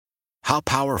How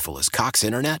powerful is Cox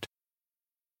Internet?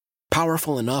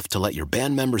 Powerful enough to let your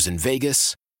band members in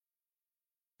Vegas,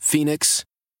 Phoenix,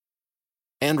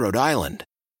 and Rhode Island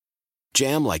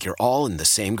jam like you're all in the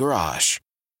same garage.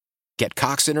 Get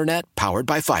Cox Internet powered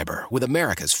by fiber with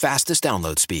America's fastest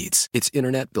download speeds. It's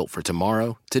internet built for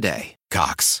tomorrow, today.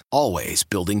 Cox, always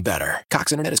building better.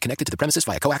 Cox Internet is connected to the premises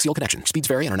via coaxial connection. Speeds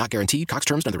vary and are not guaranteed. Cox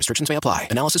terms and other restrictions may apply.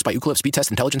 Analysis by Ookla Speed Test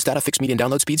Intelligence Data. Fixed median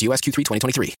download speeds. US Q3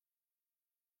 2023.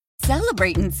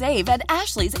 Celebrate and save at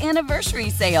Ashley's Anniversary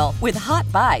Sale. With Hot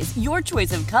Buys, your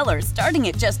choice of colors starting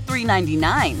at just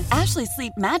 $3.99. Ashley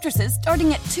Sleep mattresses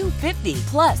starting at $2.50.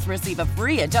 Plus, receive a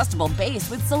free adjustable base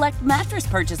with select mattress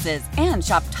purchases. And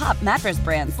shop top mattress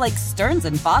brands like Stearns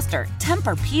 & Foster,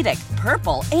 Tempur-Pedic,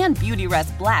 Purple, and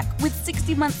Beautyrest Black with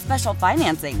 60-month special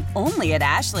financing. Only at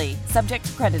Ashley. Subject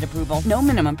to credit approval. No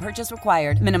minimum purchase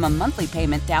required. Minimum monthly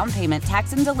payment, down payment,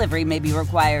 tax, and delivery may be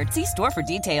required. See store for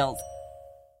details.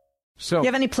 So, you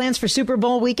have any plans for Super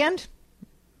Bowl weekend?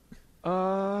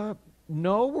 No,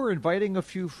 we're inviting a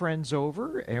few friends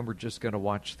over, and we're just going to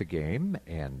watch the game.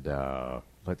 And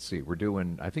let's see,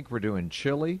 I think we're doing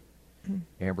chili,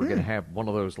 and we're going to have one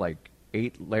of those like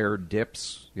 8-layer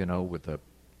dips, with the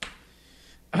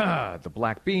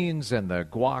black beans and the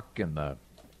guac and the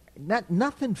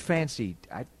nothing fancy.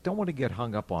 I don't want to get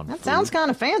hung up on. That food. Sounds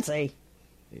kind of fancy.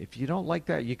 If you don't like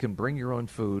that, you can bring your own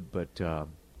food, but.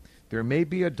 There may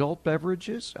be adult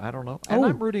beverages. I don't know. And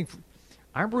I'm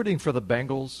rooting for the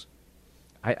Bengals.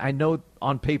 I know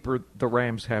on paper the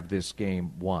Rams have this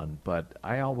game won, but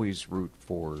I always root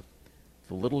for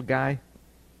the little guy.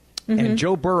 Mm-hmm. And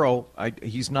Joe Burrow,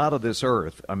 he's not of this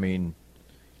earth. I mean,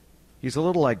 he's a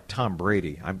little like Tom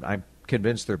Brady. I'm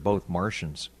convinced they're both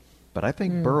Martians. But I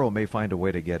think Burrow may find a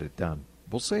way to get it done.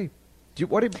 We'll see. I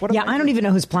don't even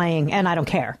know who's playing, and I don't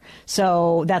care.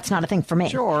 So that's not a thing for me.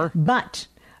 Sure. But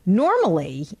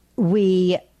normally,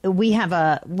 we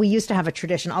used to have a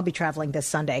tradition. I'll be traveling this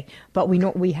Sunday, but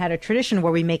we had a tradition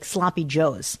where we make sloppy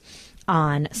joes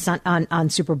on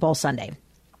Super Bowl Sunday.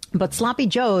 But sloppy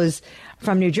joes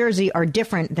from New Jersey are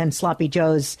different than sloppy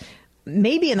joes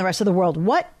maybe in the rest of the world.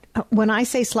 When I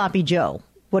say sloppy Joe,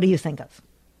 what do you think of?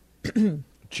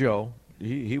 Joe,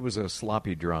 he was a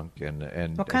sloppy drunk,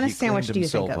 and what kind of sandwich do you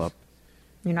think of? Up.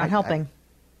 You're not helping.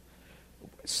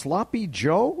 Sloppy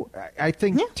Joe? I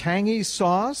think tangy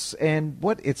sauce and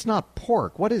it's not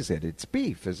pork. What is it? It's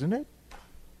beef, isn't it?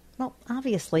 Well,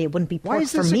 obviously it wouldn't be pork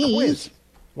for me.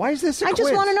 Why is this a quiz? I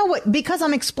just want to know because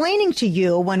I'm explaining to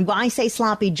you when I say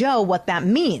sloppy Joe what that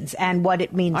means, and what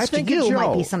it means to you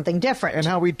might be something different. And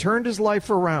how he turned his life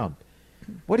around.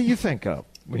 What do you think of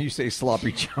when you say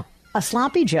sloppy Joe? A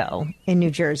sloppy Joe in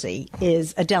New Jersey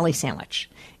is a deli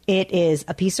sandwich. It is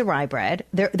a piece of rye bread.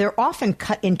 They're often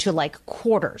cut into like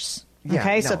quarters.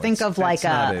 Okay, so think of like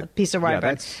a piece of rye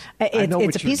bread.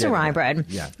 It's a piece of rye bread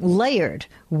layered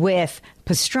with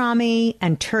pastrami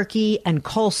and turkey and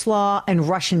coleslaw and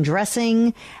Russian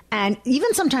dressing and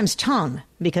even sometimes tongue,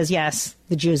 because yes,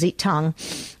 the Jews eat tongue.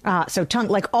 So tongue,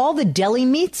 like all the deli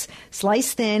meats,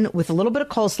 sliced thin with a little bit of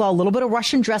coleslaw, a little bit of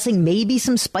Russian dressing, maybe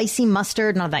some spicy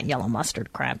mustard, not that yellow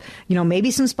mustard crap,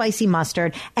 maybe some spicy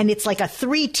mustard. And it's like a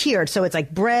 3-tiered. So it's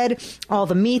like bread, all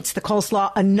the meats, the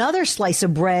coleslaw, another slice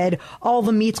of bread, all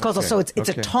the meats, coleslaw. So it's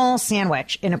a tall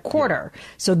sandwich in a quarter. Yeah.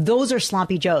 So those are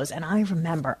sloppy joes. And I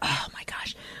remember, oh my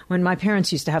gosh, when my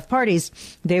parents used to have parties,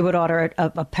 they would order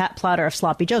a platter of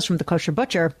sloppy joes from the kosher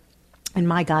butcher. And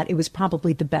my God, it was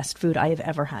probably the best food I have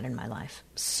ever had in my life.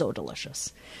 So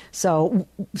delicious. So,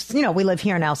 we live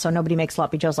here now, so nobody makes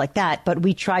sloppy joes like that, but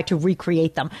we try to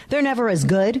recreate them. They're never as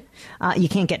good. You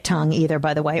can't get tongue either,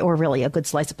 by the way, or really a good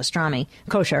slice of pastrami.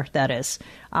 Kosher, that is.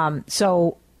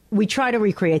 So we try to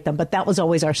recreate them, but that was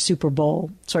always our Super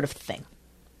Bowl sort of thing.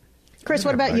 Chris,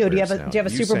 what about you? Do you have a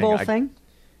Super Bowl thing?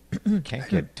 Can't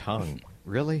get tongue.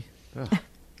 Really? Ugh.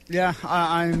 Yeah,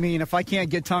 I mean, if I can't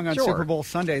get tongue on Super Bowl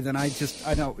Sunday, then I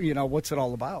don't, what's it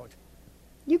all about?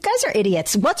 You guys are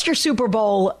idiots. What's your Super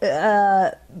Bowl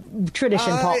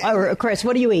tradition, Paul? Or Chris,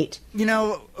 what do you eat?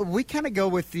 We kind of go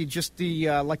with the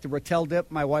Rotel dip.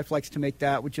 My wife likes to make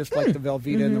that with just like the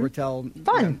Velveeta and the Rotel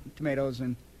tomatoes.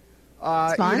 And,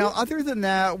 other than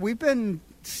that, we've been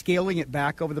scaling it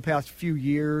back over the past few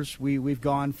years. We've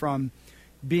gone from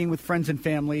being with friends and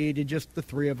family to just the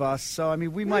three of us. So, I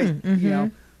mean, we might,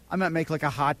 I might make like a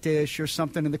hot dish or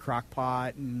something in the crock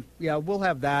pot. And, we'll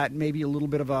have that. Maybe a little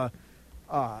bit of a,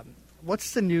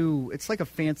 what's the new, it's like a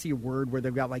fancy word where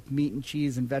they've got like meat and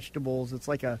cheese and vegetables. It's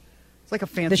like a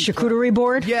fancy. The charcuterie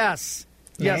board? Yes.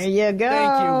 There you go.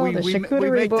 Thank you. The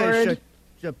charcuterie board.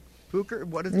 The Pooker?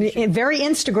 What is it? Very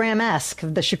Instagram-esque,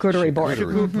 the charcuterie board.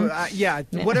 Yeah,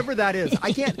 whatever that is.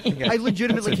 I can't. I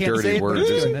legitimately can't say it. Word,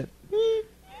 isn't it?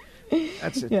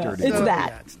 That's a dirty it's word. that.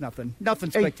 Yeah, it's nothing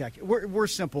spectacular. We're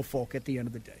simple folk at the end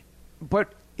of the day.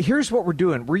 But here's what we're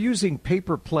doing. We're using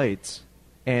paper plates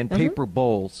and paper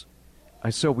bowls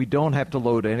so we don't have to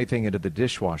load anything into the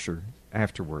dishwasher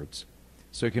afterwards.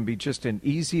 So it can be just an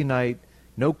easy night,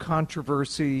 no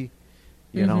controversy.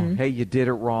 You know, hey, you did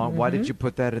it wrong. Why did you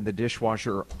put that in the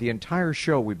dishwasher? The entire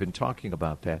show we've been talking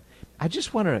about that. I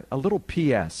just want a little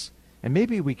P.S., and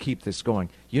maybe we keep this going.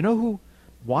 You know who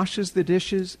washes the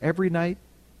dishes every night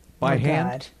by hand?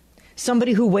 God.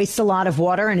 Somebody who wastes a lot of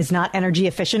water and is not energy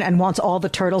efficient and wants all the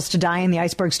turtles to die and the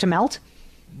icebergs to melt?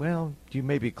 Well, you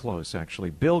may be close, actually.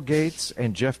 Bill Gates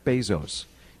and Jeff Bezos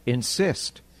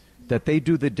insist that they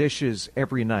do the dishes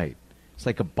every night. It's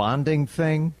like a bonding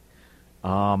thing.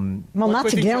 Well, not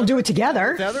together. Don't do it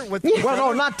together. Well,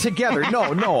 no, not together.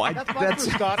 No. That's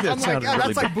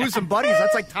like Booze and Buddies.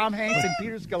 That's like Tom Hanks and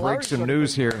Peter Scolari. Break some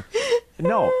news here.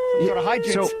 No. Sort of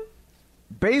hijinks. So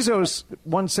Bezos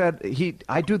once said,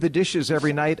 I do the dishes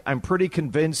every night. I'm pretty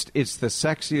convinced it's the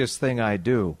sexiest thing I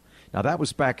do. Now, that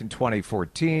was back in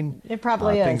 2014. It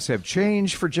probably is. Things have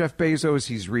changed for Jeff Bezos.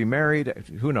 He's remarried.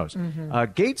 Who knows?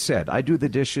 Gates said, I do the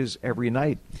dishes every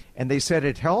night. And they said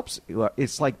it helps.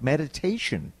 It's like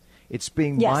meditation. It's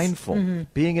being mindful,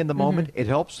 being in the moment. It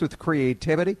helps with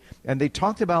creativity. And they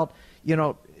talked about,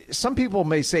 some people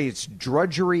may say it's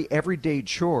drudgery, everyday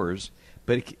chores,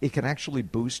 but it can actually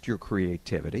boost your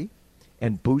creativity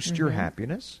and boost your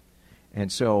happiness.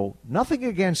 And so nothing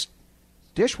against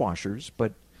dishwashers,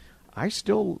 but I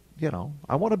still,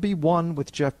 I want to be one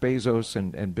with Jeff Bezos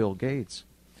and Bill Gates.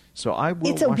 So I will.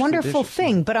 It's a wonderful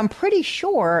thing, but I'm pretty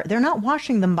sure they're not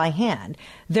washing them by hand.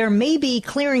 They're maybe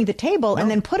clearing the table and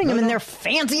then putting them in their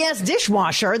fancy-ass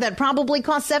dishwasher that probably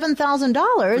costs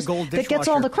 $7,000 that gets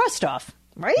all the crust off,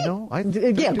 right? No,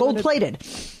 gold-plated.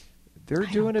 They're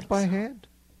doing it by hand.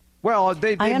 Well,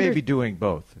 they may be doing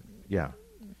both. Yeah.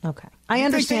 Okay. I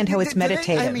understand how it's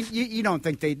meditative. I mean, you don't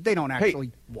think they don't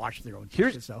actually wash their own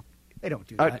dishes, so they don't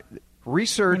do that.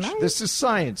 Research. This is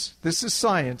science.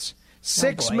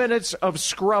 6 minutes of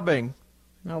scrubbing.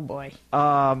 Oh, boy.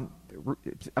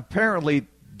 Apparently,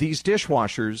 these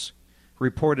dishwashers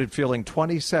reported feeling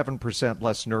 27%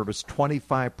 less nervous,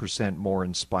 25% more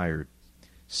inspired.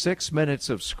 6 minutes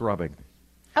of scrubbing.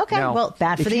 Okay, now, well,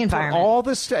 bad for the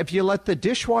environment. If you let the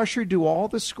dishwasher do all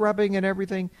the scrubbing and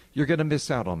everything, you're going to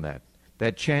miss out on that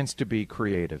chance to be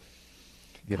creative.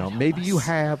 Maybe you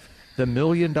have the $1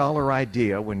 million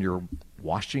idea when you're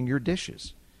washing your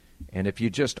dishes. And if you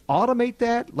just automate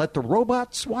that, let the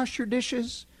robots wash your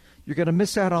dishes, you're going to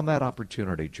miss out on that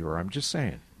opportunity, Jura. I'm just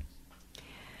saying.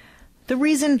 The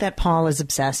reason that Paul is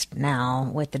obsessed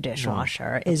now with the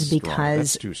dishwasher is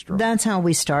because that's how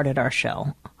we started our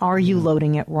show. Are you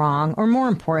loading it wrong? Or more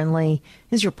importantly,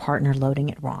 is your partner loading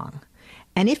it wrong?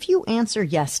 And if you answer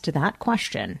yes to that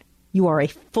question, you are a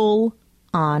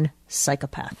full-on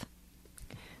psychopath.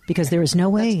 Because there is no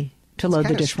way to load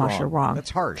the dishwasher wrong.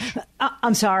 That's harsh.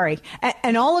 I'm sorry.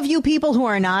 And all of you people who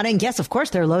are nodding, yes, of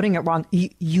course they're loading it wrong.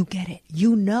 You get it.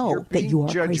 You know that you are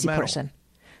a crazy person.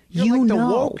 You're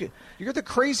the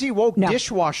crazy woke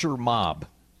dishwasher mob.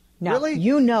 No, really?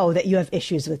 You know that you have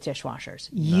issues with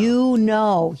dishwashers. No. You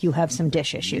know you have some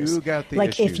dish issues. You got the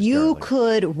issues, if you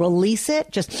could release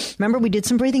it, just remember we did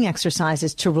some breathing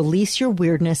exercises to release your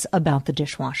weirdness about the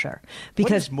dishwasher.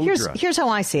 Because here's how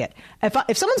I see it.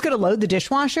 If someone's going to load the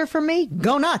dishwasher for me,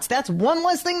 go nuts. That's one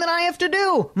less thing that I have to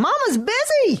do. Mama's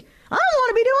busy. I don't want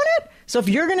to be doing it. So if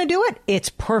you're going to do it, it's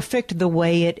perfect the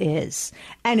way it is.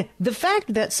 And the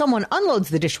fact that someone unloads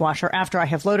the dishwasher after I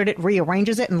have loaded it,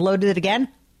 rearranges it, and loaded it again,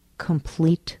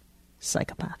 complete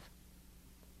psychopath.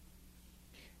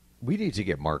 We need to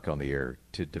get Mark on the air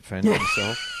to defend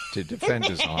himself, to defend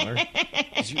his honor.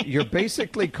 You're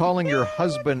basically calling your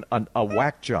husband a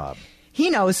whack job. He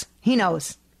knows.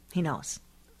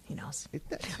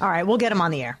 All right, we'll get him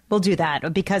on the air. We'll do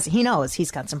that because he knows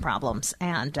he's got some problems.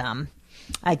 And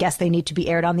I guess they need to be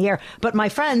aired on the air. But my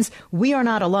friends, we are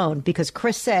not alone because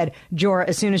Chris said, Jora,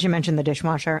 as soon as you mentioned the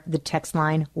dishwasher, the text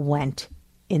line went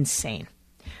insane.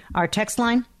 Our text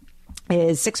line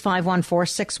is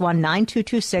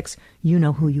 651-461-9226. You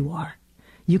know who you are.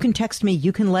 You can text me.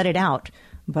 You can let it out.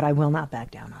 But I will not back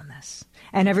down on this.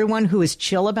 And everyone who is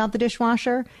chill about the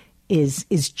dishwasher is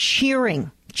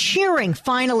cheering.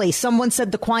 Finally, someone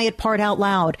said the quiet part out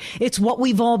loud. It's what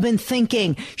we've all been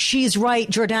thinking. She's right.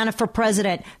 Jordana for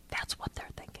president. That's what they're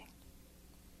thinking.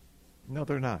 No,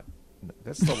 they're not.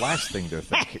 That's the last thing they're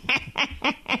thinking.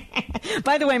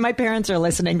 By the way, my parents are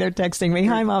listening. They're texting me.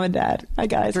 Hi, Mom and Dad. Hi,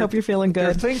 guys. Hope you're feeling good.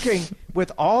 They're thinking,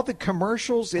 with all the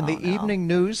commercials in the evening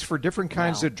news for different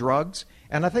kinds of drugs,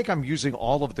 and I think I'm using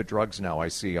all of the drugs now I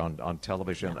see on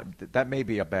television. That may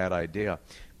be a bad idea.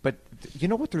 But you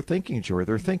know what they're thinking, Jory?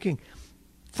 They're thinking,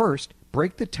 first,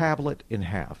 break the tablet in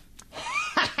half.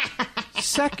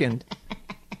 Second,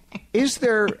 is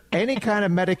there any kind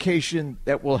of medication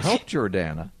that will help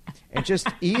Jordana and just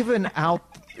even out,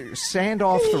 sand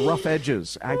off the rough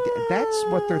edges? That's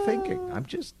what they're thinking.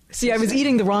 I was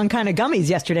eating the wrong kind of gummies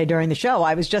yesterday during the show.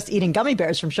 I was just eating gummy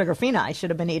bears from Sugarfina. I should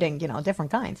have been eating,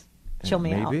 different kinds. Chill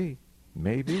me out.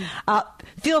 Maybe.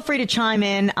 Feel free to chime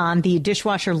in on the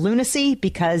dishwasher lunacy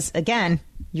because, again,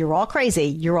 you're all crazy.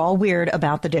 You're all weird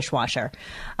about the dishwasher.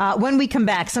 When we come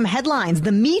back, some headlines.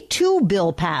 The Me Too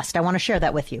bill passed. I want to share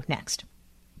that with you next.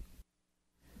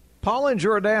 Paul and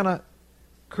Jordana,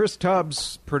 Chris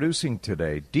Tubbs producing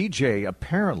today. DJ,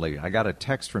 apparently, I got a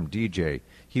text from DJ.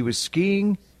 He was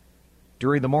skiing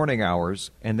during the morning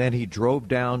hours, and then he drove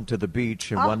down to the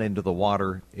beach and went into the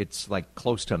water. It's like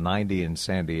close to 90 in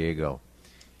San Diego.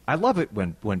 I love it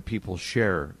when people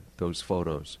share those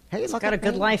photos. Hey, he's got a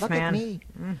good life, man.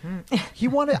 Mm-hmm. He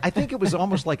wanted, I think it was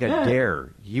almost like a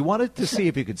dare. He wanted to see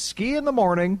if he could ski in the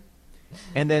morning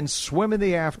and then swim in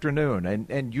the afternoon.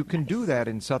 And you can do that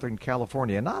in Southern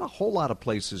California. Not a whole lot of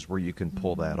places where you can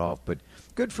pull that off, but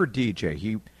good for DJ.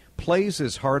 He plays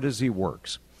as hard as he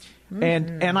works.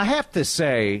 Mm-hmm. And I have to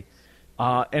say,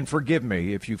 and forgive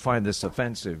me if you find this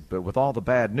offensive, but with all the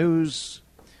bad news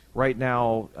right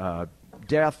now,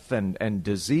 death and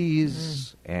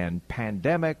disease and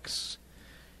pandemics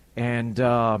and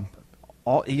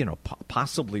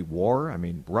possibly war. I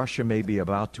mean, Russia may be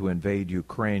about to invade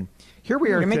Ukraine. Here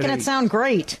we are. You're making today, it sound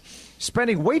great.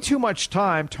 Spending way too much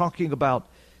time talking about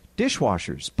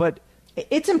dishwashers, but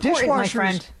it's important, my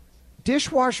friend.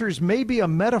 Dishwashers may be a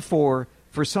metaphor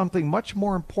for something much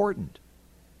more important,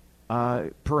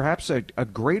 perhaps a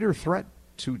greater threat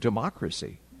to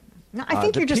democracy. No, I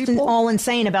think you're just all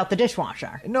insane about the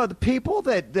dishwasher. No, the people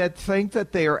that think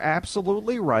that they are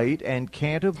absolutely right and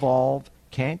can't evolve,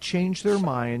 can't change their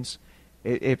minds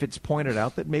if it's pointed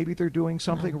out that maybe they're doing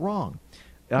something wrong.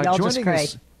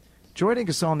 Joining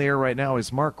us on the air right now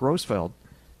is Mark Grossfeld.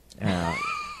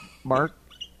 Mark,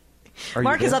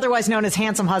 Mark is otherwise known as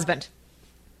Handsome Husband.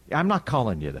 I'm not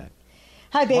calling you that.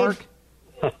 Hi, babe. Mark.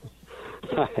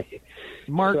 Hi.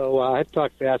 Mark. So I have to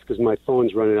talk fast because my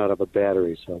phone's running out of a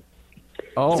battery. So,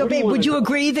 babe, would you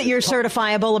agree that you're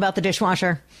certifiable about the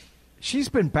dishwasher? She's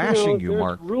been bashing you,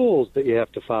 Mark. There's rules that you have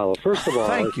to follow. First of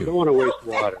all, you don't want to waste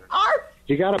water.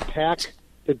 You got to pack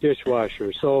the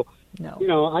dishwasher. So,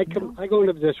 I go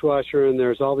into the dishwasher, and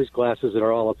there's all these glasses that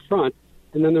are all up front,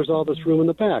 and then there's all this room in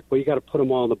the back. Well, you got to put them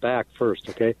all in the back first,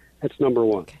 okay? That's number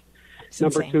one. Okay.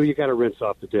 Number two, you got to rinse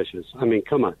off the dishes. I mean,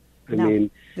 come on.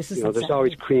 There's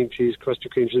always cream cheese,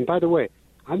 crusted cream cheese. And by the way,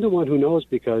 I'm the one who knows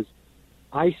because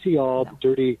I see all the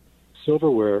dirty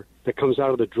silverware that comes out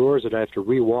of the drawers that I have to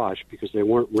rewash because they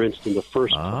weren't rinsed in the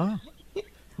first place.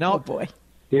 Oh, boy.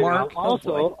 Mark.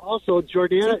 Also,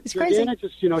 Jordana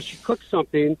just, she cooks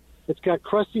something. It's got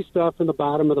crusty stuff in the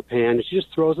bottom of the pan, and she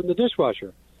just throws it in the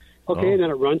dishwasher. Okay, and then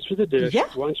it runs through the dish. Yeah.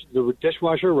 Once the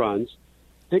dishwasher runs,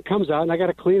 it comes out, and I got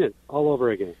to clean it all over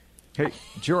again. Hey,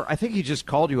 Jor, I think he just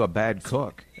called you a bad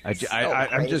cook.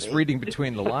 I'm just reading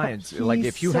between the lines. Like,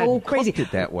 if you hadn't cooked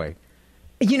it that way.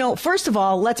 First of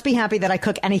all, let's be happy that I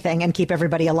cook anything and keep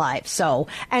everybody alive. So,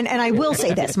 and I will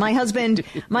say this, my husband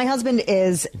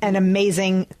is an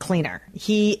amazing cleaner.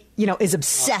 He, is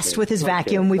obsessed with his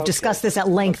vacuum. We've discussed this at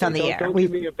length on the air. Don't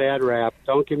give me a bad rap.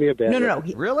 Don't give me a bad rap.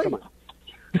 No. Really? Come on.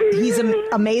 He's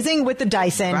amazing with the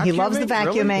Dyson. Vacuuming? He loves the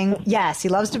vacuuming. Really? Yes, he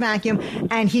loves to vacuum.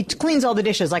 And he cleans all the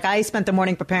dishes. Like, I spent the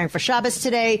morning preparing for Shabbos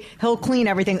today. He'll clean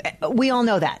everything. We all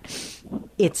know that.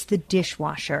 It's the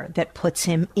dishwasher that puts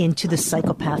him into the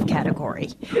psychopath category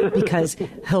because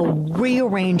he'll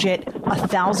rearrange it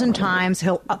 1,000 times.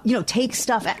 He'll, take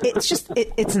stuff.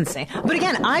 It's insane. But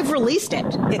again, I've released it.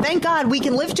 Thank God we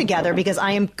can live together because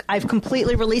I've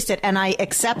completely released it and I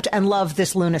accept and love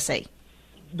this lunacy.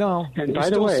 No, and by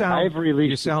the way, I've released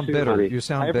you sound it too, bitter. Honey. You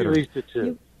sound I've bitter. Released it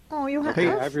too. You have? Hey,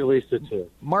 I've released it too.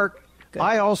 Mark, good.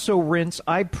 I also rinse.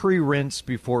 I pre-rinse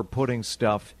before putting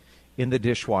stuff in the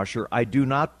dishwasher. I do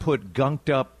not put gunked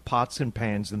up pots and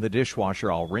pans in the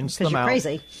dishwasher. I'll rinse them out.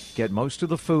 Crazy. Get most of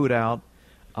the food out.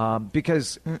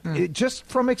 Because just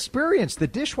from experience, the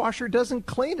dishwasher doesn't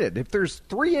clean it. If there's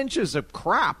 3 inches of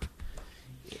crap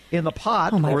in the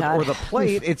pot or the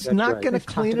plate, it's not going to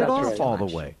clean it off all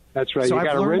the way. That's right. So you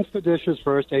got to rinse the dishes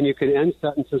first, and you can end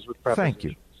sentences with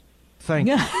prepositions. Thank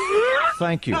you.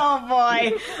 Thank you. Oh,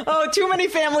 boy. Oh, too many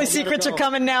family secrets are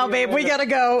coming now, babe. We got to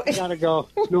go. We got to go.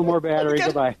 No more battery.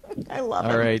 Goodbye. I love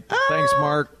it. All right. Thanks,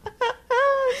 Mark.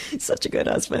 Such a good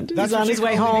husband. That's He's on his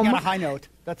way home. On a high note.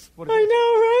 That's what it is.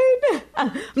 I know,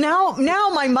 right? Now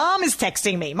my mom is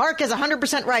texting me. Mark is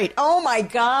 100% right. Oh, my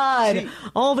God. See,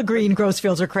 all the green gross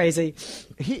fields are crazy.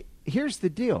 Here's the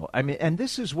deal. I mean, and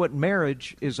this is what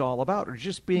marriage is all about, or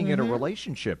just being in a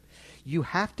relationship. You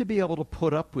have to be able to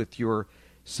put up with your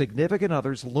significant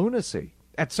other's lunacy.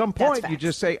 At some point, you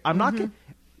just say, I'm not going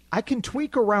I can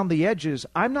tweak around the edges.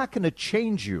 I'm not going to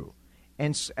change you.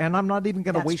 And I'm not even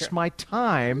going to waste my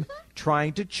time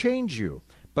trying to change you.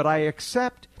 But I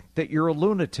accept that you're a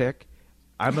lunatic.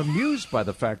 I'm amused by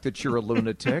the fact that you're a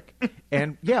lunatic.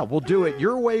 And, yeah, we'll do it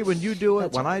your way when you do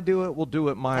it. When I do it, we'll do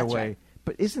it my way. Right.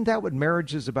 But isn't that what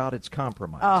marriage is about? It's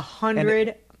compromise.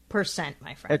 100%,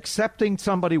 my friend. Accepting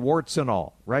somebody warts and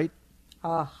all, right?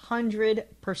 100%.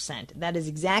 That is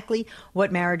exactly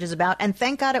what marriage is about. And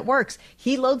thank God it works.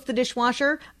 He loads the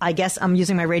dishwasher. I guess I'm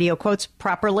using my radio quotes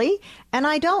properly. And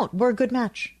I don't. We're a good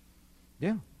match.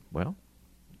 Yeah. Well,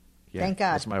 yeah. Thank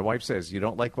God. As my wife says, you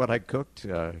don't like what I cooked,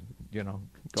 Too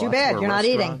bad. You're not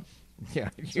eating. Yeah.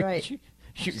 That's right.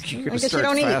 You're going to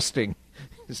start fasting.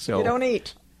 So you don't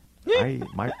eat.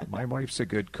 My wife's a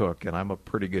good cook, and I'm a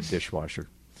pretty good dishwasher.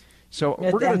 So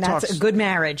we're going to talk. That's a good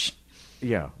marriage.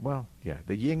 Yeah, well, yeah,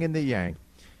 the yin and the yang.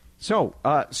 So,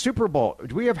 Super Bowl.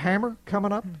 Do we have Hammer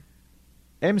coming up?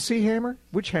 MC Hammer?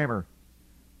 Which Hammer?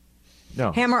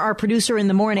 No. Hammer, our producer in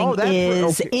the morning,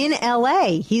 is in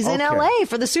L.A. He's in L.A.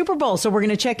 for the Super Bowl. So we're going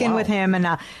to check in with him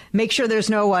and make sure there's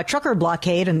no trucker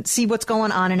blockade and see what's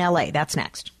going on in L.A. That's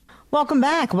next. Welcome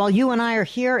back. While you and I are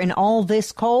here in all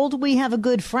this cold, we have a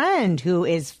good friend who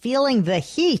is feeling the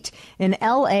heat in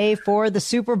L.A. for the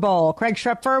Super Bowl. Craig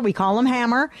Schrepfer, we call him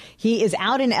Hammer. He is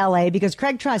out in L.A. because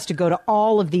Craig tries to go to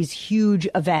all of these huge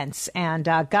events, and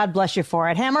God bless you for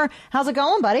it. Hammer, how's it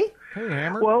going, buddy? Hey,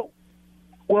 Hammer.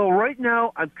 Well, right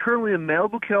now I'm currently in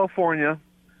Malibu, California,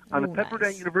 on the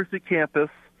Pepperdine University campus,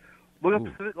 looking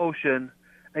at the Pacific Ocean.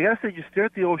 I got to say, you stare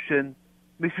at the ocean,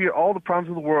 makes you hear all the problems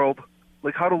in the world,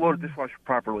 like how to load a dishwasher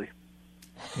properly.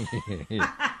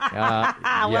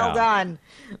 Well done.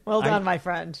 Well done, my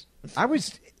friend. I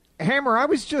was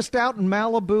just out in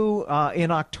Malibu in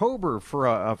October for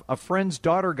a friend's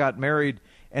daughter got married,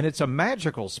 and it's a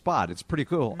magical spot. It's pretty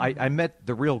cool. I met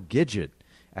the real Gidget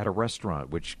at a restaurant,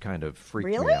 which kind of freaked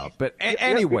me out. But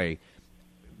anyway.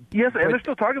 Yes, and they're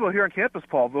still talking about here on campus,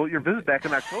 Paul. Though your visit back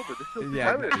in October.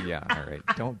 Yeah, all right.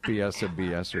 Don't BS a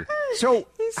BSer. So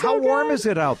how warm is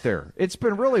it out there? It's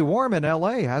been really warm in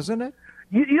L.A., hasn't it?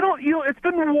 You know, it's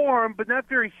been warm, but not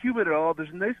very humid at all. There's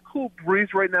a nice cool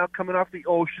breeze right now coming off the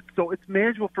ocean, so it's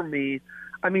manageable for me.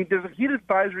 I mean, there's a heat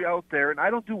advisory out there, and I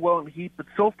don't do well in heat, but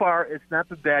so far it's not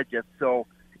been bad yet. So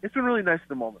it's been really nice at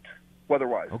the moment,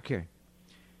 weather-wise. Okay.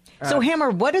 So, Hammer,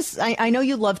 what is? I know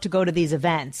you love to go to these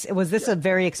events. Was this a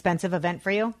very expensive event for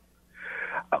you?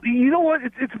 You know what?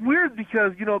 It's weird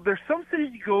because, there's some cities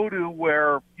you go to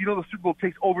where, the Super Bowl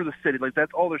takes over the city. Like,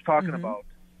 that's all there's talking about.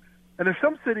 And there's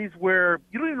some cities where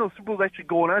you don't even know the Super Bowl's actually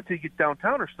going on until you get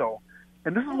downtown or so.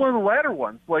 And this is one of the latter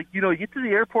ones. Like, you get to the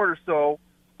airport or so,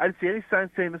 I didn't see any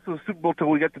sign saying this was a Super Bowl until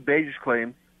we got to baggage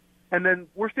claim. And then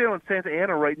we're staying on Santa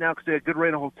Ana right now because they had a good rate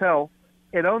in a hotel.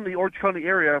 And out in the Orange County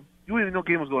area, you didn't even know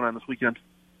game was going on this weekend.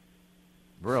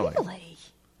 Really?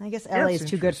 I guess LA is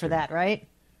too good for that, right?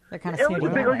 They're kind of snooty.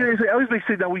 LA's big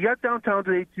city. Now, we got downtown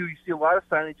today, too. You see a lot of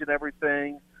signage and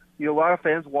everything. A lot of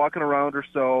fans walking around or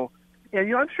so.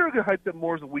 And, I'm sure we're going to hype up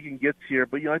more as the weekend gets here.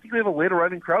 But, I think we have a late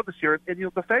arriving crowd this year. And,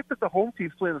 the fact that the home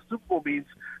team's playing the Super Bowl means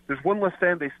there's one less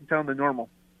fan base in town than normal.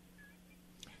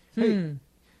 Hey,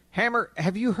 Hammer,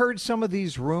 have you heard some of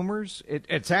these rumors?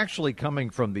 It's actually coming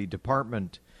from the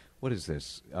department, what is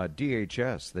this,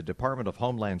 DHS, the Department of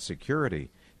Homeland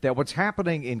Security, that what's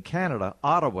happening in Canada,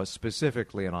 Ottawa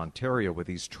specifically, in Ontario, with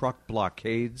these truck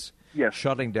blockades,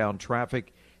 shutting down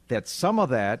traffic, that some of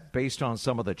that, based on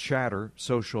some of the chatter,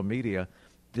 social media,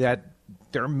 that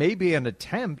there may be an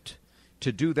attempt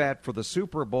to do that for the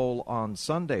Super Bowl on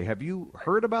Sunday. Have you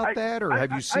heard about that, or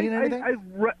have you seen anything?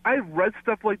 I've read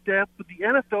stuff like that, but the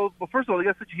NFL, well, first of all, they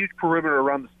got such a huge perimeter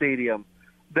around the stadium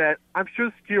that I'm sure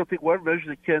the security will take whatever measures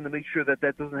they can to make sure that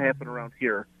doesn't happen around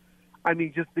here. I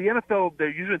mean, just the NFL, they're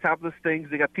usually on top of these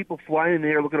things. They got people flying in the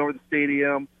air looking over the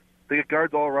stadium. They got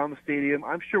guards all around the stadium.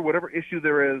 I'm sure whatever issue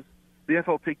there is, the NFL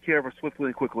will take care of it swiftly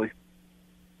and quickly.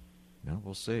 No,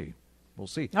 we'll see. We'll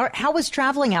see. All right, how was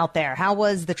traveling out there? How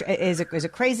was is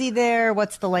it crazy there?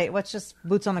 What's just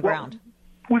boots on the ground?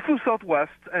 We flew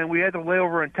Southwest, and we had to lay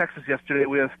over in Texas yesterday.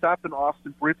 We had a stop in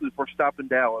Austin briefly before stop in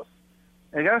Dallas.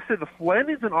 And I got to say, the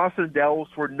landings in Austin and Dallas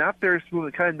were not very smooth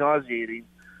and kind of nauseating.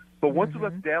 But once we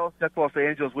left Dallas to Los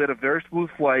Angeles, we had a very smooth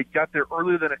flight, got there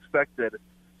earlier than expected,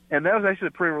 and that was actually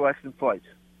a pretty relaxing flight.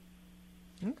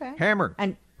 Okay. Hammer,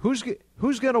 and who's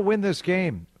going to win this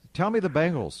game? Tell me the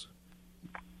Bengals.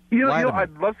 You know,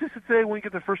 I'd love to say when we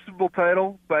get the first Super Bowl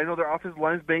title, but I know their offensive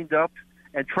line's banged up,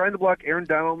 and trying to block Aaron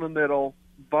Donald in the middle,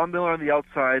 Von Miller on the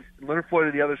outside, and Leonard Floyd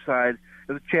on the other side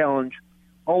is a challenge,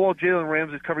 all while Jalen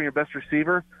Ramsey is covering your best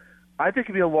receiver. I think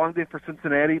it'll be a long day for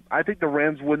Cincinnati. I think the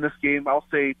Rams win this game. I'll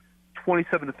say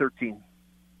 27-13.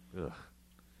 Ugh.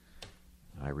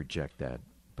 I reject that,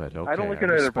 but okay. I don't look at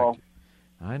it either, Paul.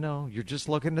 I know. You're just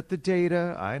looking at the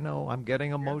data. I know. I'm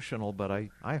getting emotional, but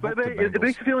I hope but the Bengals. It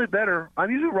makes you feel any better.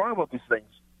 I'm usually wrong about these things.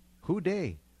 Who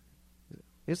day?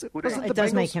 Is it? It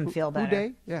does make him feel better. Who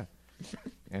day? Yeah.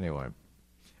 Anyway.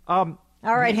 All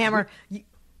right, Hammer.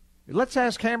 Let's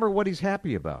ask Hammer what he's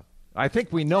happy about. I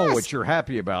think we know what you're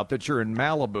happy about, that you're in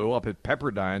Malibu up at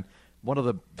Pepperdine, one of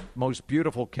the most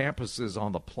beautiful campuses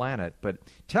on the planet. But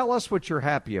tell us what you're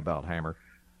happy about, Hammer.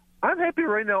 I'm happy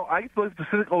right now. I can feel the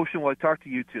Pacific Ocean while I talk to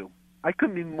you two. I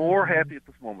couldn't be more happy at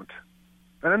this moment.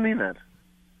 And I mean that.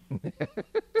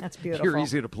 That's beautiful. You're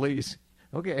easy to please.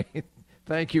 Okay.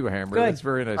 Thank you, Hammer. Good. That's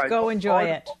very nice. Right. Go enjoy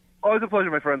it. Always a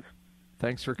pleasure, my friends.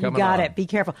 Thanks for coming on. You got on. it. Be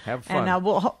careful. Have fun.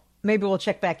 And maybe we'll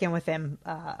check back in with him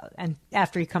and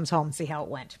after he comes home and see how it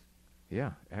went.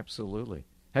 Yeah, absolutely.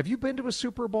 Have you been to a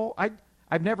Super Bowl?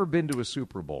 I've never been to a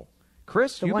Super Bowl.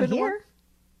 Chris, you been to one?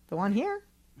 The one here?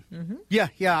 Mm-hmm.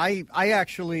 Yeah. I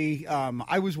actually,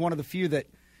 I was one of the few that,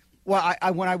 well,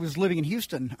 when I was living in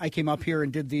Houston, I came up here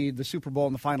and did the Super Bowl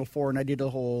and the Final Four, and I did the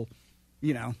whole,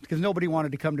 because nobody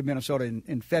wanted to come to Minnesota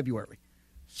in February.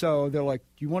 So they're like,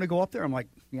 do you want to go up there? I'm like,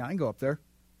 yeah, I can go up there.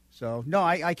 So, no,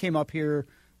 I came up here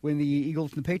when the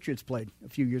Eagles and the Patriots played a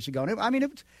few years ago.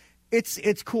 And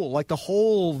it's cool. Like the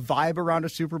whole vibe around a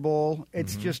Super Bowl,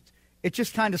 it's just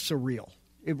kind of surreal.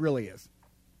 It really is.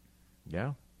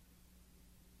 Yeah.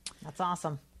 That's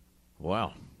awesome.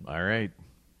 Wow. All right.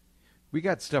 We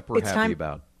got stuff we're happy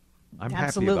about. I'm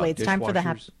absolutely. happy about it's time for the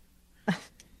happy.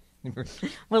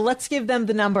 Well, let's give them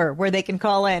the number where they can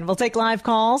call in. We'll take live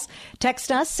calls.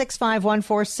 Text us,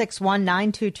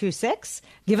 651-461-9226.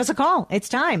 Give us a call. It's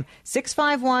time.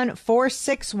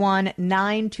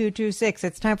 651-461-9226.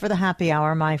 It's time for the happy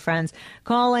hour, my friends.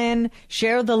 Call in,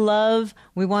 share the love.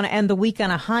 We want to end the week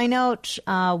on a high note.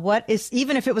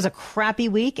 Even if it was a crappy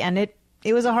week, and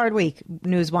it was a hard week,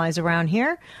 news-wise, around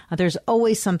here. There's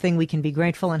always something we can be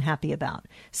grateful and happy about.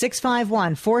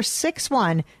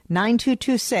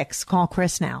 651-461-9226. Call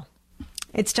Chris now.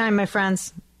 It's time, my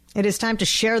friends. It is time to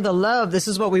share the love. This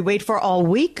is what we wait for all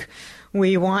week.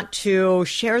 We want to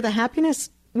share the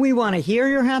happiness. We want to hear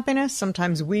your happiness.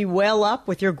 Sometimes we well up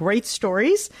with your great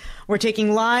stories. We're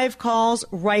taking live calls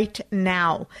right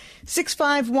now.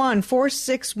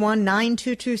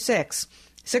 651-461-9226.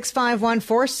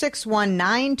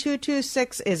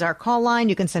 651-461-9226 is our call line.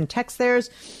 You can send text there.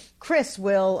 Chris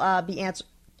will be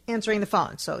answering the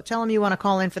phone. So tell him you want to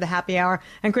call in for the happy hour.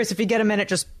 And Chris, if you get a minute,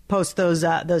 just post those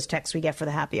texts we get for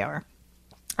the happy hour.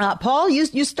 Paul,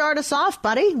 you start us off,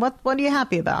 buddy. What are you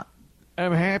happy about?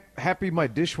 I'm happy my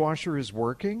dishwasher is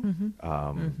working.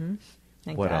 What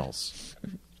God. else?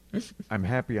 I'm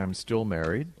happy I'm still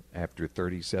married after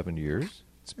 37 years.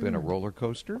 It's been a roller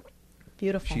coaster.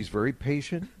 Beautiful. She's very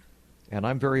patient, and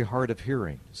I'm very hard of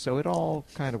hearing, so it all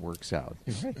kind of works out.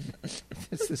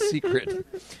 That's the secret.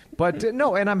 But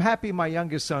no, and I'm happy my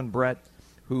youngest son, Brett,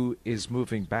 who is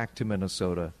moving back to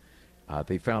Minnesota.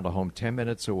 They found a home 10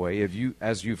 minutes away,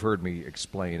 as you've heard me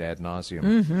explain ad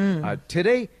nauseum.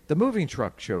 Today, the moving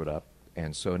truck showed up,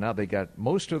 and so now they got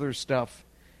most of their stuff,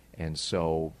 and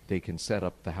so they can set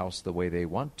up the house the way they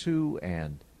want to,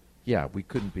 and yeah, we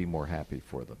couldn't be more happy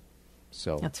for them.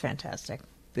 So that's fantastic.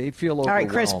 They feel overwhelmed. All right,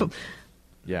 Chris.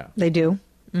 Yeah, they do.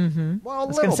 Mm-hmm. Well,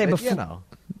 a little bit, you know.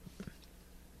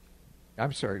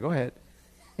 I'm sorry. Go ahead.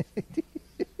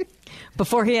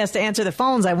 Before he has to answer the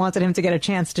phones, I wanted him to get a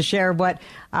chance to share what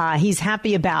he's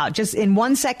happy about. Just in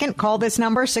 1 second, call this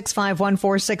number,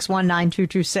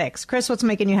 651-461-9226. Chris, what's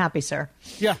making you happy, sir?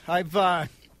 Yeah, I've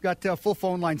got full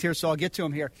phone lines here, so I'll get to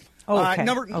them here. Okay.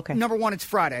 Number one, it's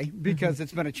Friday because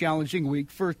it's been a challenging week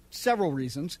for several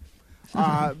reasons.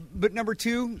 But number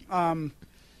two,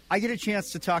 I get a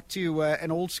chance to talk to an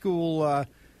old school,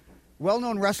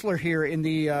 well-known wrestler here in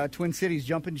the Twin Cities,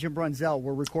 Jumpin' Jim Brunzell.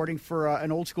 We're recording for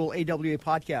an old school AWA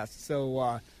podcast. So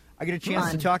I get a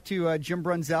chance to talk to Jim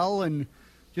Brunzell and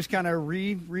just kind of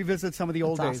revisit some of the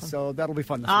old days. Awesome. So that'll be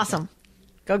fun. Awesome.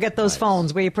 Go get those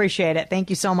phones. We appreciate it. Thank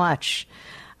you so much.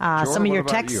 Some of your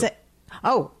texts.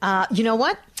 You know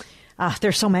what?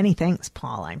 There's so many things,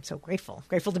 Paul. I'm so grateful.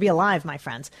 Grateful to be alive, my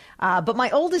friends. But my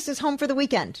oldest is home for the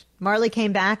weekend. Marley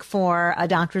came back for a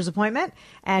doctor's appointment,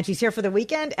 and she's here for the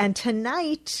weekend. And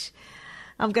tonight,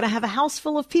 I'm going to have a house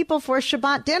full of people for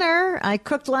Shabbat dinner. I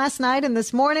cooked last night and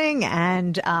this morning,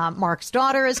 and Mark's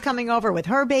daughter is coming over with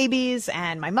her babies,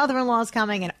 and my mother-in-law is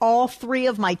coming, and all 3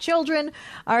 of my children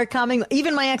are coming.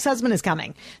 Even my ex-husband is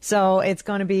coming. So it's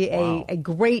going to be a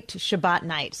great Shabbat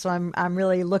night. So I'm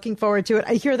really looking forward to it.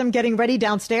 I hear them getting ready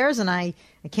downstairs, and I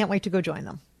can't wait to go join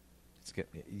them. It's good.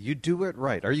 You do it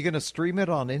right. Are you going to stream it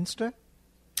on Insta?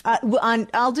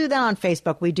 I'll do that on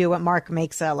Facebook. We do what Mark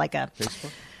makes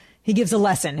Facebook? He gives a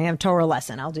lesson, a Torah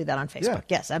lesson. I'll do that on Facebook.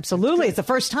 Yeah, yes, absolutely. It's the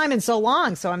first time in so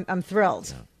long, so I'm thrilled.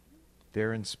 Yeah.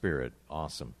 There in spirit.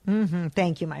 Awesome. Mm-hmm.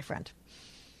 Thank you, my friend.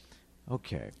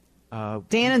 Okay.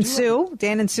 Dan and Sue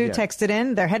texted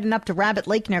in. They're heading up to Rabbit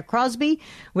Lake near Crosby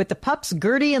with the pups,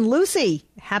 Gertie and Lucy.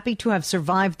 Happy to have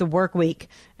survived the work week.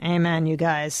 Amen, you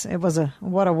guys.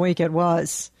 What a week it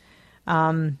was.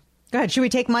 Go ahead. Should we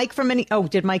take Mike from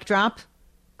did Mike drop?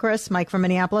 Chris, Mike from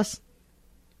Minneapolis?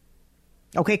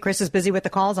 Okay, Chris is busy with the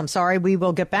calls. I'm sorry. We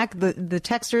will get back. The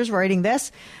texters writing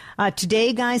this.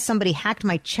 Today, guys, somebody hacked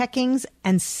my checkings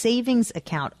and savings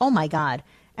account. Oh, my God.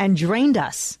 And drained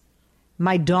us.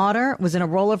 My daughter was in a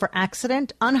rollover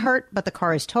accident, unhurt, but the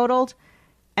car is totaled.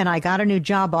 And I got a new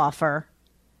job offer.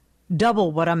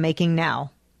 Double what I'm making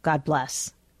now. God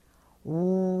bless.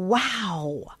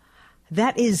 Wow.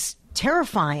 That is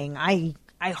terrifying. I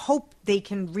hope they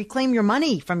can reclaim your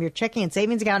money from your checking and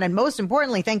savings account. And most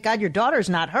importantly, thank God your daughter's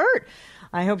not hurt.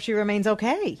 I hope she remains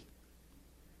okay.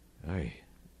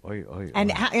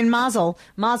 And Mazel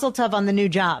Tov on the new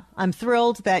job. I'm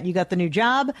thrilled that you got the new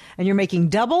job and you're making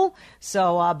double.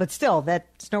 So, but still,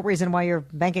 that's no reason why your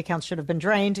bank account should have been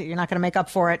drained. You're not going to make up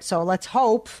for it. So let's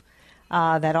hope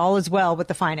that all is well with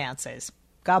the finances.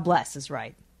 God bless is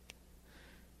right.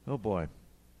 Oh, boy.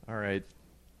 All right.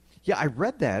 Yeah, I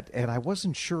read that, and I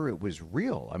wasn't sure it was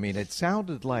real. I mean, it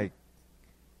sounded like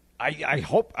if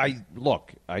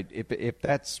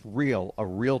that's real, a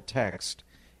real text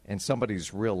and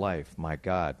somebody's real life, my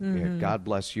God. Mm-hmm. God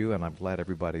bless you, and I'm glad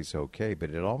everybody's okay. But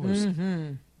it almost,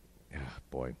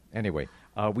 boy. Anyway,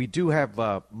 we do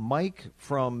have Mike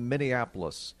from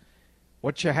Minneapolis.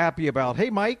 What you happy about? Hey,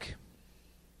 Mike.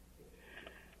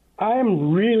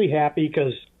 I'm really happy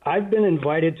because I've been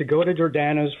invited to go to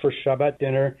Giordano's for Shabbat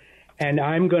dinner, and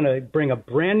I'm going to bring a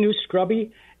brand new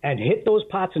scrubby and hit those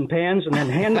pots and pans and then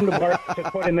hand them to Bart to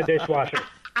put in the dishwasher.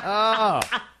 Oh,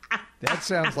 that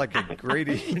sounds like a great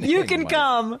evening. You can Mike.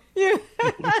 Come.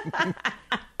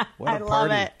 I love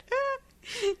it.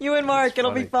 You and Mark, it'll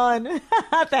be fun.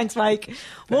 Thanks, Mike.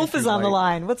 Wolf is on the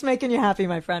line. What's making you happy,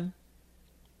 my friend?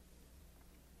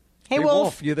 Hey,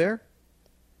 Wolf. You there?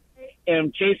 I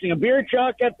am chasing a beer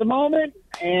truck at the moment,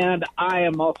 and I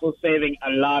am also saving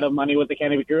a lot of money with the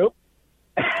Canopy Group.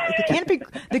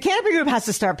 The Canopy Group has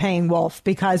to start paying Wolf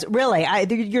because really,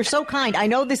 you're so kind. I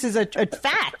know this is a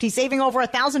fact. He's saving over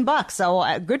 $1,000,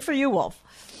 so good for you, Wolf.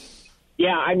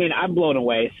 Yeah, I mean, I'm blown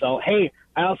away. So, hey,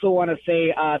 I also want to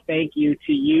say thank you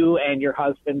to you and your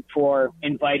husband for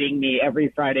inviting me every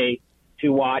Friday to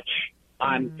watch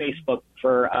on Facebook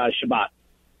for Shabbat.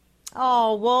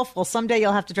 Oh, Wolf. Well, someday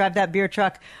you'll have to drive that beer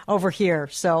truck over here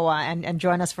and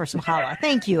join us for some challah.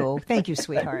 Thank you. Thank you,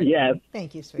 sweetheart. Yes.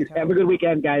 Thank you, sweetheart. Have a good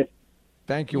weekend, guys.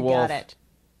 Thank you, Wolf. Got it.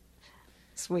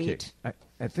 Sweet. Okay.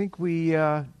 I think we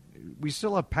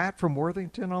still have Pat from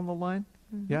Worthington on the line.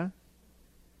 Mm-hmm. Yeah?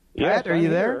 Yes, Pat, are you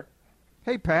I'm there? Here.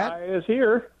 Hey, Pat. I is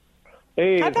here.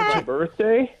 Hey, Hi, it's Pat. my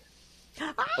birthday.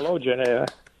 Hello, Janetta.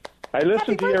 I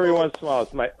listen to you every once in a while.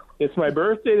 It's my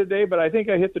birthday today, but I think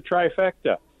I hit the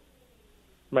trifecta.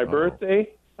 My birthday,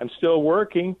 I'm still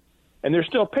working, and they're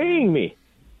still paying me.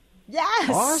 Yes.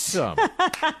 Awesome.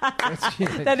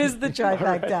 That is the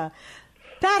trifecta. Right.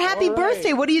 Pat, happy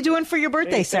birthday. What are you doing for your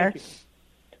birthday, sir?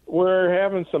 We're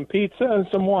having some pizza and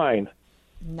some wine.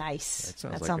 Nice.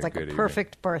 That sounds like a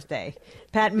perfect birthday.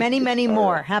 Pat, many, many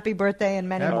more. Right. Happy birthday and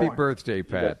many more. Happy birthday,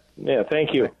 Pat. Yeah,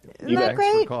 thank you. Isn't that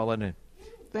great? Thanks for calling in.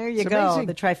 There you go, amazing,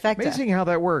 the trifecta. Amazing how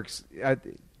that works.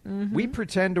 We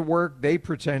pretend to work, they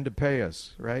pretend to pay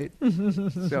us, right?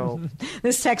 So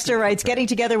this texter writes, getting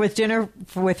together with dinner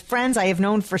with friends I have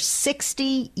known for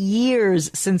 60 years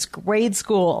since grade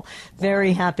school.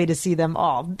 Very happy to see them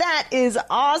all. That is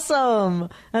awesome.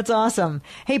 That's awesome.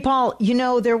 Hey, Paul,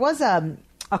 there was a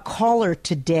caller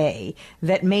today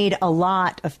that made a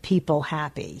lot of people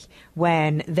happy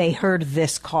when they heard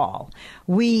this call.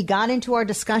 We got into our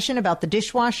discussion about the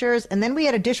dishwashers, and then we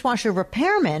had a dishwasher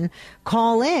repairman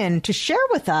call in to share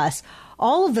with us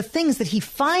all of the things that he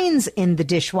finds in the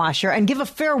dishwasher and give a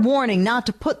fair warning not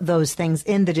to put those things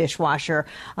in the dishwasher.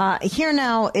 Here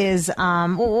now is,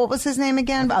 what was his name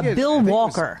again? Bill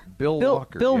Walker. Bill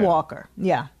Walker. Bill Walker.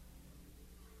 Yeah.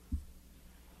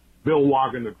 Bill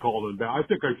Walker that called it. I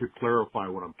think I should clarify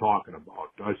what I'm talking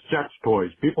about. Sex toys.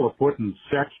 People are putting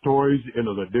sex toys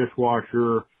into the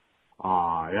dishwasher,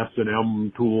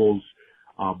 S&M tools,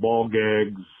 ball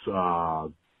gags,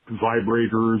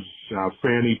 vibrators,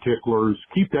 fanny ticklers.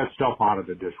 Keep that stuff out of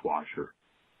the dishwasher.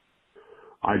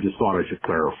 I just thought I should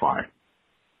clarify.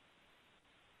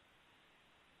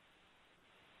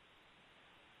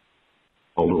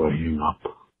 How do I hang up?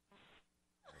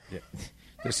 Yeah.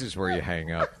 This is where you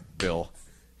hang up, Bill.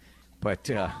 But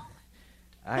Bill,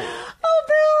 I'm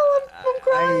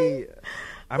crying.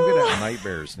 I'm going to have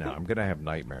nightmares now. I'm going to have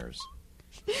nightmares.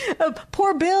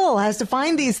 Poor Bill has to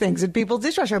find these things in people's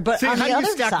dishwasher. But see, on how the do other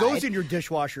you stack side, those in your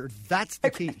dishwasher? That's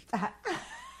the key.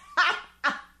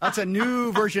 That's a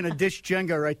new version of Dish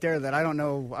Jenga right there that I don't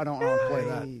know. I don't know how to play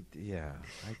that. Yeah,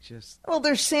 I just. Well,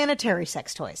 they're sanitary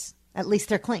sex toys. At least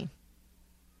they're clean.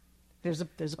 There's a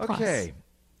plus. Okay.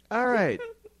 All right.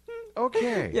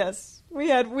 Okay. Yes, we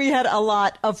had a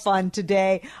lot of fun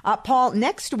today. Paul,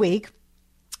 next week,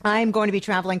 I'm going to be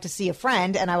traveling to see a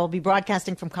friend, and I will be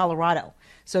broadcasting from Colorado.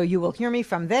 So you will hear me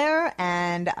from there,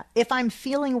 and if I'm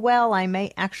feeling well, I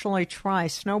may actually try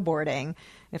snowboarding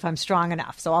if I'm strong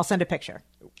enough. So I'll send a picture.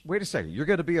 Wait a second. You're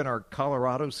going to be in our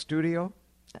Colorado studio?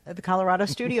 The Colorado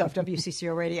studio of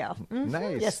WCCO Radio. Mm-hmm.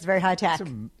 Nice. Yes, it's very high tech.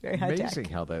 Very high amazing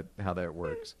tech. how that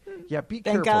works. Yeah, be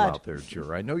Thank careful God. out there,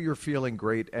 Jura. I know you're feeling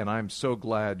great, and I'm so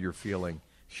glad you're feeling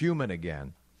human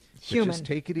again. But Human. just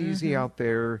take it easy out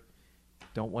there.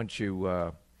 Don't want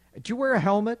you. Do you wear a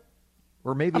helmet?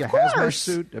 Or maybe Of a hazmat course.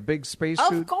 suit, a big space Of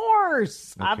suit?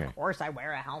 course. Okay. Of course I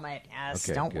wear a helmet. Yes.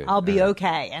 Okay, good. I'll be All right.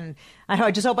 okay. And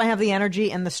I just hope I have the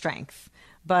energy and the strength.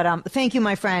 But thank you,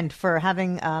 my friend, for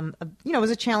having, it was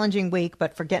a challenging week,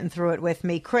 but for getting through it with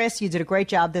me. Chris, you did a great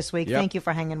job this week. Yep. Thank you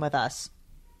for hanging with us.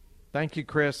 Thank you,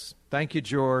 Chris. Thank you,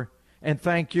 Jor. And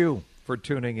thank you for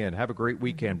tuning in. Have a great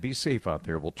weekend. Be safe out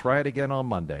there. We'll try it again on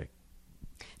Monday.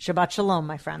 Shabbat shalom,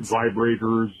 my friends.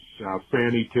 Vibrators,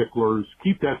 fanny ticklers.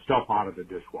 Keep that stuff out of the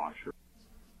dishwasher.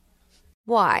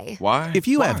 Why? If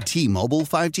you have T-Mobile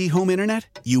 5G home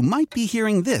internet, you might be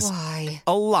hearing this Why?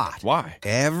 a lot. Why?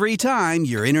 Every time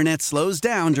your internet slows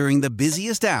down during the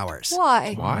busiest hours.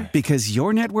 Why? Because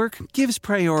your network gives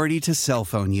priority to cell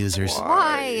phone users.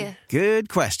 Why? Good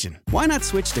question. Why not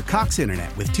switch to Cox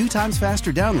Internet with 2 times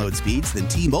faster download speeds than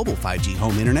T-Mobile 5G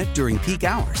home internet during peak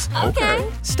hours? Okay.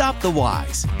 Stop the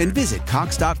whys and visit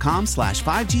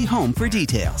cox.com/5G home for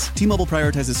details. T-Mobile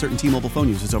prioritizes certain T-Mobile phone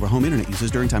users over home internet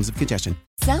users during times of congestion.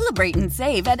 Celebrate and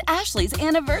save at Ashley's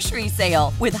Anniversary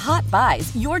Sale. With Hot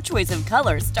Buys, your choice of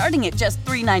colors starting at just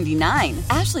 $3.99.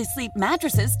 Ashley Sleep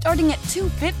mattresses starting at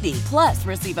 $2.50. Plus,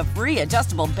 receive a free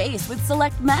adjustable base with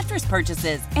select mattress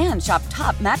purchases. And shop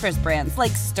top mattress brands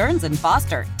like Stearns &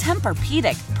 Foster,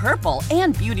 Tempur-Pedic, Purple,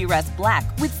 and Beautyrest Black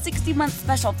with 60-month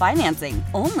special financing.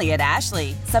 Only at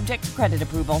Ashley. Subject to credit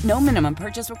approval. No minimum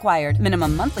purchase required.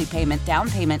 Minimum monthly payment, down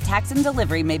payment, tax, and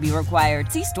delivery may be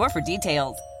required. See store for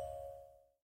details.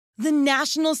 The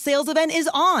national sales event is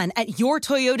on at your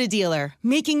Toyota dealer,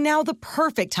 making now the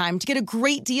perfect time to get a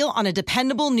great deal on a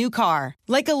dependable new car.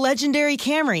 Like a legendary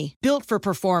Camry, built for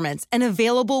performance and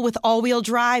available with all-wheel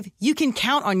drive, you can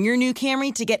count on your new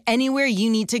Camry to get anywhere you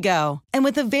need to go. And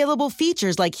with available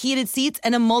features like heated seats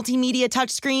and a multimedia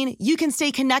touchscreen, you can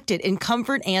stay connected in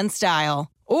comfort and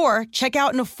style. Or check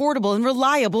out an affordable and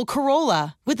reliable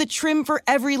Corolla with a trim for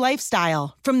every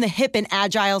lifestyle, from the hip and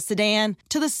agile sedan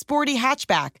to the sporty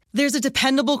hatchback. There's a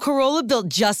dependable Corolla built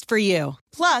just for you.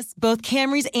 Plus, both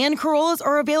Camrys and Corollas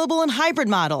are available in hybrid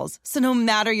models, so no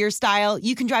matter your style,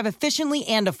 you can drive efficiently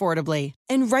and affordably.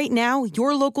 And right now,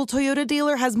 your local Toyota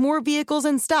dealer has more vehicles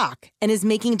in stock and is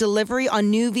making delivery on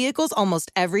new vehicles almost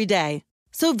every day.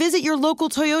 So visit your local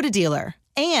Toyota dealer.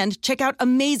 And check out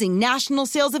amazing national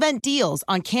sales event deals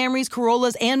on Camrys,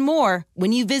 Corollas, and more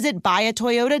when you visit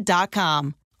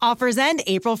buyatoyota.com. Offers end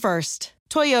April 1st.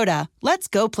 Toyota, let's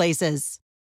go places.